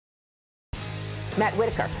Matt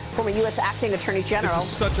Whitaker, former U.S. Acting Attorney General. This is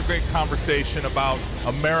such a great conversation about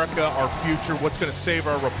America, our future, what's going to save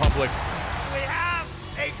our republic. We have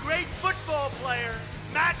a great football player.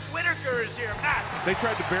 Matt Whitaker is here. Matt. They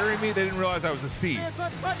tried to bury me. They didn't realize I was a seed. It's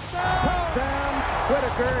a touchdown.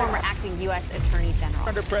 Whitaker. Former acting U.S. Attorney General.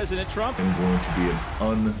 Under President Trump. I'm going to be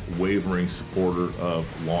an unwavering supporter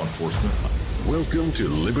of law enforcement. Welcome to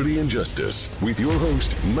Liberty and Justice with your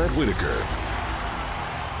host, Matt Whitaker.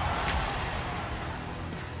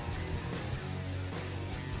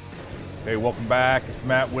 Hey, welcome back. It's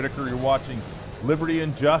Matt Whitaker. You're watching Liberty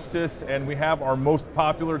and Justice, and we have our most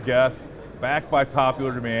popular guest, back by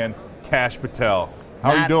popular demand, Kash Patel.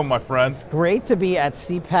 How are you doing, my friends? Great to be at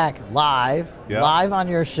CPAC live on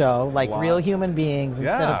your show, like real human beings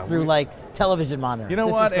instead of through like television monitors. You know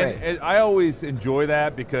what? And I always enjoy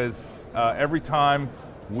that because every time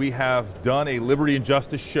we have done a Liberty and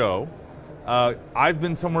Justice show, I've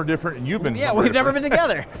been somewhere different and you've been somewhere we've different. never been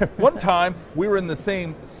together. One time we were in the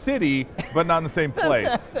same city but not in the same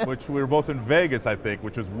place, which we were both in Vegas, I think,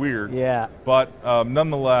 which was weird. Yeah. But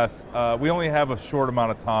nonetheless, we only have a short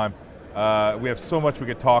amount of time. We have so much we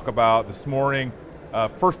could talk about. This morning,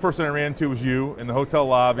 first person I ran into was you in the hotel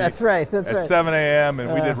lobby. That's right. At 7 a.m.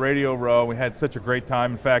 and we did Radio Row. We had such a great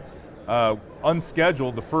time. In fact,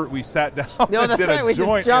 unscheduled, we sat down and did a we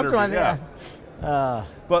joint just jumped interview. Yeah.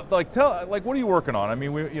 But what are you working on? I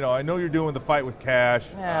mean, I know you're doing the fight with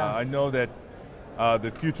Kash. Yeah. I know that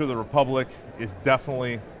the future of the Republic is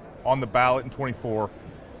definitely on the ballot in 24.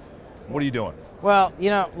 What are you doing? Well,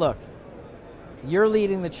 look, you're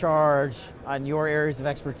leading the charge on your areas of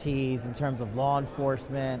expertise in terms of law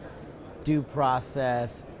enforcement, due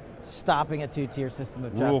process, stopping a two-tier system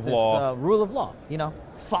of Rule justice. of law. Rule of law.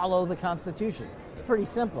 Follow the Constitution. It's pretty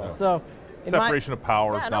simple. Yeah. So. Separation of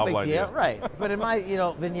powers, novel idea. Right. But in my,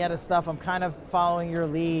 vignette stuff, I'm kind of following your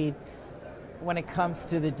lead when it comes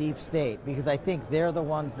to the deep state, because I think they're the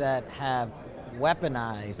ones that have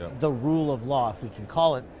weaponized the rule of law, if we can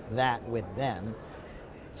call it that, with them,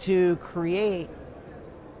 to create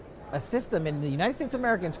a system in the United States of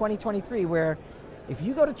America in 2023 where if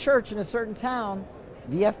you go to church in a certain town,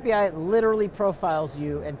 the FBI literally profiles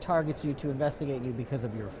you and targets you to investigate you because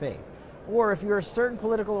of your faith. Or if you're a certain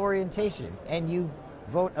political orientation and you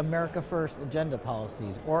vote America First agenda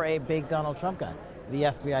policies or a big Donald Trump guy, the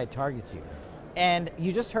FBI targets you. And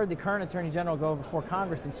you just heard the current Attorney General go before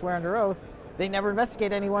Congress and swear under oath they never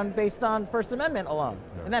investigate anyone based on First Amendment alone.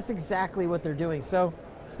 Yeah. And that's exactly what they're doing. So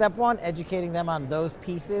step one, educating them on those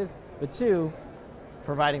pieces, but two,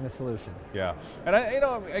 providing the solution. Yeah. And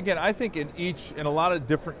I think in a lot of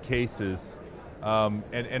different cases,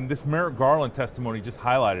 and this Merrick Garland testimony just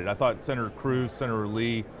highlighted. I thought Senator Cruz, Senator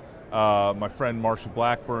Lee, my friend Marsha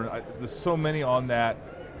Blackburn, there's so many on that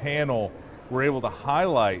panel were able to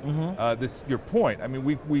highlight your point. I mean,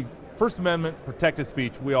 we First Amendment, protected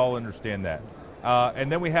speech, we all understand that.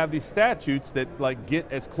 And then we have these statutes that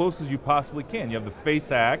get as close as you possibly can. You have the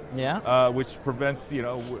FACE Act, which prevents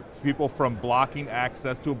people from blocking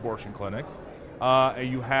access to abortion clinics.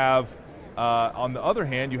 You have on the other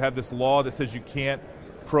hand, you have this law that says you can't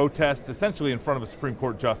protest essentially in front of a Supreme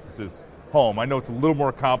Court justice's home. I know it's a little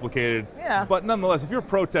more complicated, but nonetheless, if you're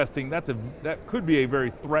protesting, that could be a very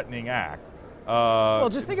threatening act. Well,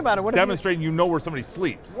 just think about it. What demonstrating you know where somebody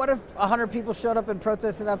sleeps. What if 100 people showed up and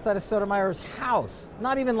protested outside of Sotomayor's house?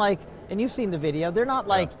 Not even and you've seen the video, they're not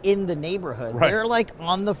in the neighborhood. Right. They're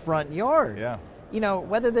on the front yard. Yeah.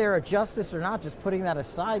 Whether they're a justice or not, just putting that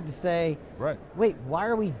aside to say, wait, why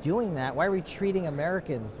are we doing that? Why are we treating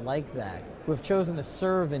Americans like that who have chosen to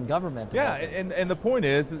serve in government? Yeah, and the point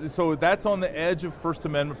is, so that's on the edge of First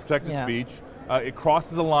Amendment protected speech. It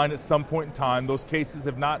crosses a line at some point in time. Those cases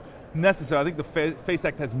have not necessarily, I think the FACE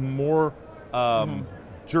Act has more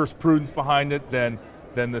jurisprudence behind it than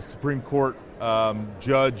the Supreme Court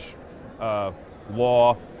judge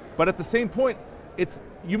law. But at the same point,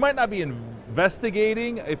 you might not be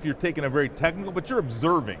investigating if you're taking a very technical, but you're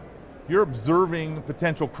observing. You're observing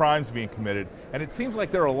potential crimes being committed. And it seems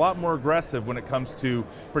like they're a lot more aggressive when it comes to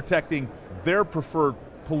protecting their preferred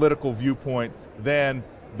political viewpoint than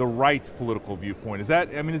the right's political viewpoint. Is that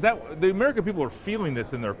the American people are feeling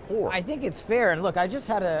this in their core? I think it's fair. And look, I just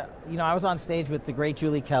had I was on stage with the great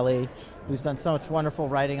Julie Kelly, who's done so much wonderful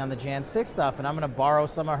writing on the Jan 6 stuff, and I'm going to borrow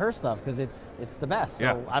some of her stuff because it's the best.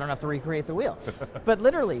 So I don't have to recreate the wheel. But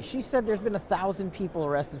literally, she said there's been 1,000 people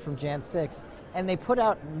arrested from Jan 6, and they put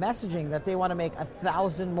out messaging that they want to make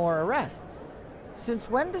 1,000 more arrests. Since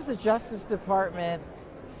when does the Justice Department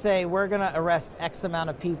say we're going to arrest X amount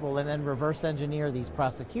of people and then reverse engineer these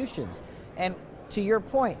prosecutions? And to your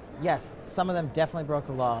point, yes, some of them definitely broke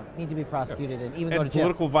the law, need to be prosecuted, and even go to jail.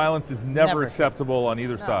 Political violence is never acceptable on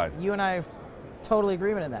either side. You and I have totally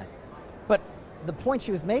agreement in that. But the point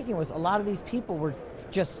she was making was a lot of these people were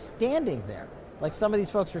just standing there. Like some of these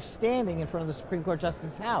folks were standing in front of the Supreme Court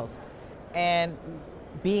Justice's house and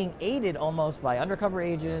being aided almost by undercover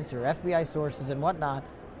agents or FBI sources and whatnot,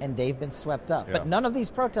 and they've been swept up. Yeah. But none of these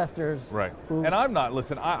protesters... Right. And I'm not,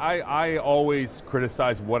 listen, I always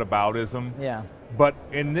criticize whataboutism. Yeah. But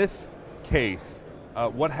in this case,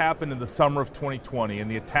 what happened in the summer of 2020 and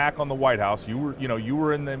the attack on the White House, you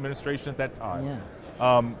were in the administration at that time.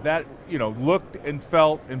 Yeah. That, looked and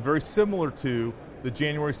felt and very similar to the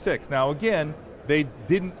January 6th. Now, again, they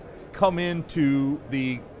didn't come into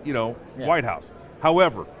the, White House.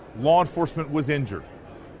 However, law enforcement was injured.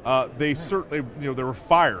 They certainly, there were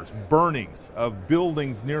fires, burnings of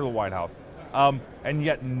buildings near the White House, and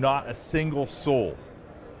yet not a single soul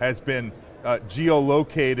has been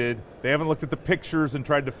geolocated. They haven't looked at the pictures and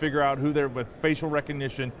tried to figure out who they're with facial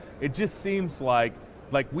recognition. It just seems like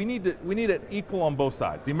we need it equal on both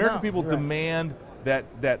sides. The American people demand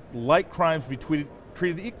that like crimes be treated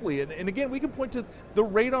equally. And again, we can point to the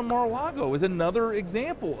raid on Mar-a-Lago as another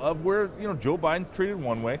example of where, Joe Biden's treated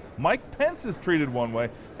one way, Mike Pence is treated one way,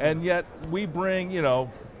 and yet we bring, 30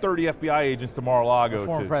 FBI agents to Mar-a-Lago. The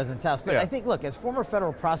former president's house. But I think, look, as former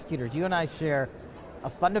federal prosecutors, you and I share a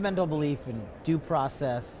fundamental belief in due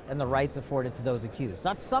process and the rights afforded to those accused.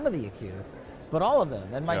 Not some of the accused, but all of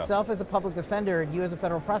them. And myself as a public defender and you as a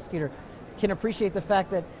federal prosecutor can appreciate the fact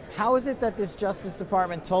that how is it that this Justice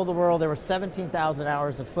Department told the world there were 17,000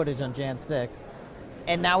 hours of footage on Jan 6th,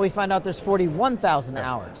 and now we find out there's 41,000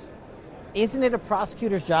 hours? Isn't it a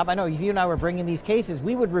prosecutor's job? I know if you and I were bringing these cases,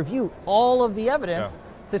 we would review all of the evidence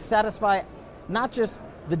to satisfy not just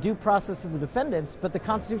the due process of the defendants, but the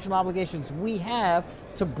constitutional obligations we have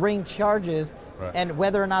to bring charges and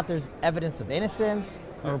whether or not there's evidence of innocence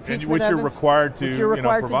or impeachment which you're required to,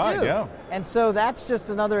 provide. To do. Yeah. And so that's just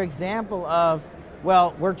another example of,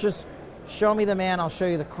 we're just show me the man, I'll show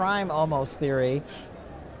you the crime almost theory,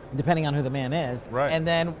 depending on who the man is. Right. And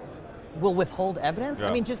then we'll withhold evidence. Yeah.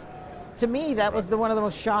 I mean, just to me, that was one of the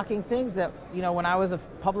most shocking things that, when I was a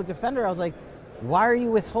public defender, I was like, why are you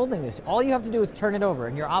withholding this? All you have to do is turn it over,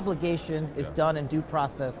 and your obligation is done and due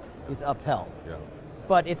process is upheld. Yeah.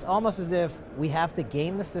 But it's almost as if we have to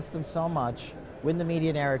game the system so much, win the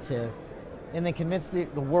media narrative, and then convince the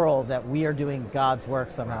world that we are doing God's work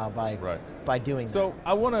somehow by doing that. So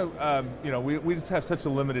I want to, we just have such a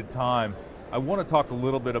limited time. I want to talk a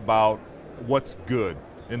little bit about what's good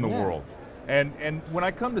in the world. And when I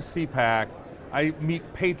come to CPAC, I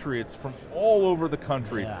meet patriots from all over the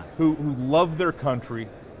country who love their country.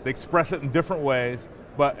 They express it in different ways,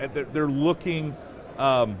 but they're looking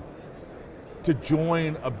to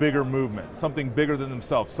join a bigger movement, something bigger than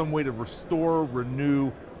themselves, some way to restore,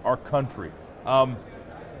 renew our country.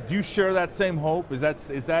 Do you share that same hope? Is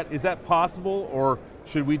that possible, or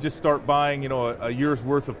should we just start buying, a year's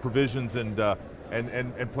worth of provisions and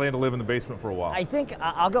plan to live in the basement for a while? I think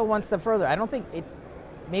I'll go one step further. I don't think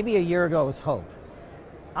maybe a year ago was hope.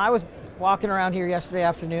 I was walking around here yesterday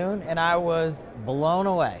afternoon, and I was blown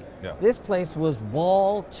away. Yeah. This place was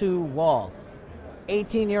wall to wall.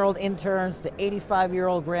 18-year-old interns to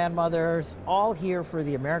 85-year-old grandmothers, all here for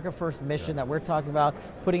the America First mission that we're talking about,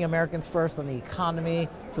 putting Americans first on the economy,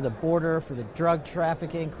 for the border, for the drug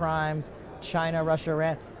trafficking crimes, China, Russia,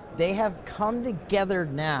 Iran. They have come together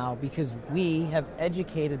now because we have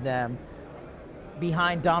educated them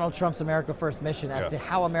behind Donald Trump's America First mission as to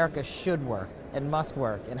how America should work and must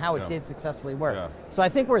work and how it did successfully work. Yeah. So I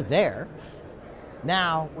think we're there.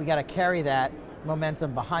 Now we got to carry that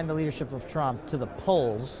momentum behind the leadership of Trump to the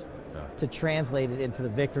polls to translate it into the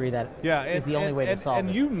victory that is the only way to solve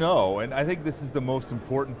it. And I think this is the most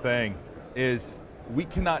important thing, is we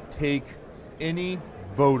cannot take any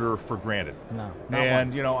voter for granted. No.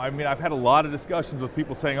 And, I've had a lot of discussions with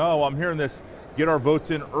people saying, I'm hearing this, get our votes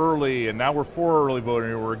in early, and now we're for early voting,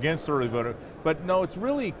 or we're against early voting. But no, it's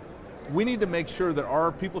really, we need to make sure that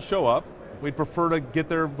our people show up. We'd prefer to get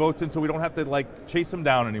their votes in so we don't have to chase them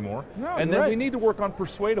down anymore. No, and then we need to work on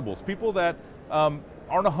persuadables, people that aren't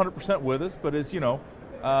 100% with us, but as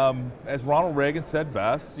Ronald Reagan said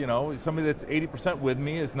best, somebody that's 80% with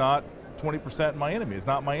me is not 20% my enemy. Is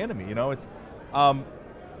not my enemy.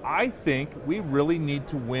 I think we really need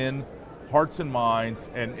to win hearts and minds,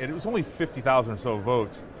 and it was only 50,000 or so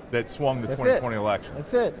votes that swung the 2020 election.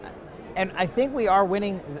 That's it. And I think we are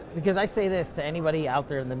winning, because I say this to anybody out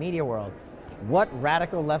there in the media world. what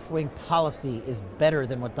radical left-wing policy is better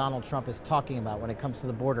than what Donald Trump is talking about when it comes to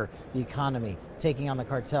the border, the economy, taking on the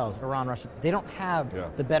cartels, Iran, Russia? They don't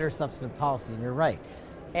have the better substantive policy, and you're right.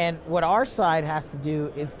 And what our side has to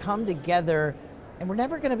do is come together, and we're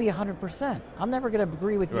never going to be 100%. I'm never going to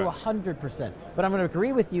agree with you 100%, but I'm going to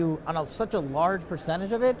agree with you on such a large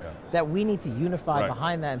percentage of it that we need to unify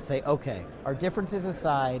behind that and say, okay, our differences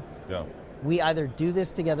aside, we either do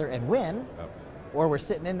this together and win, or we're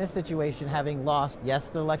sitting in this situation having lost. Yes,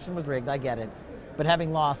 the election was rigged, I get it, but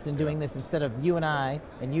having lost and doing this instead of you and I,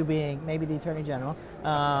 and you being maybe the Attorney General,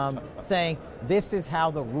 saying this is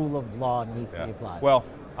how the rule of law needs to be applied. Well,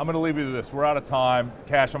 I'm going to leave you to this. We're out of time.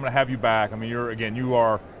 Cash, I'm going to have you back. I mean, you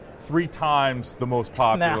are 3 times the most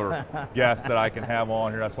popular guest that I can have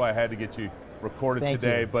on here. That's why I had to get you recorded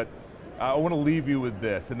today. But I want to leave you with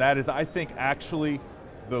this, and that is I think actually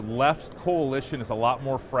the left's coalition is a lot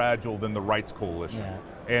more fragile than the right's coalition.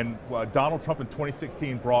 And Donald Trump in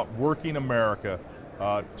 2016 brought working America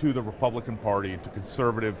to the Republican Party, to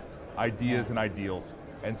conservative ideas and ideals.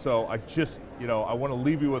 And so I just, I want to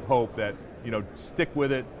leave you with hope that, stick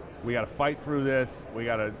with it. We got to fight through this. We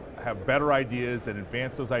got to have better ideas and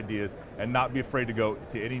advance those ideas and not be afraid to go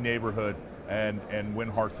to any neighborhood and win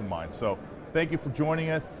hearts and minds. So thank you for joining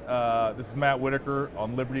us. This is Matt Whitaker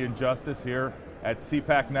on Liberty and Justice here at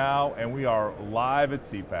CPAC Now, and we are live at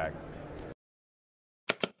CPAC.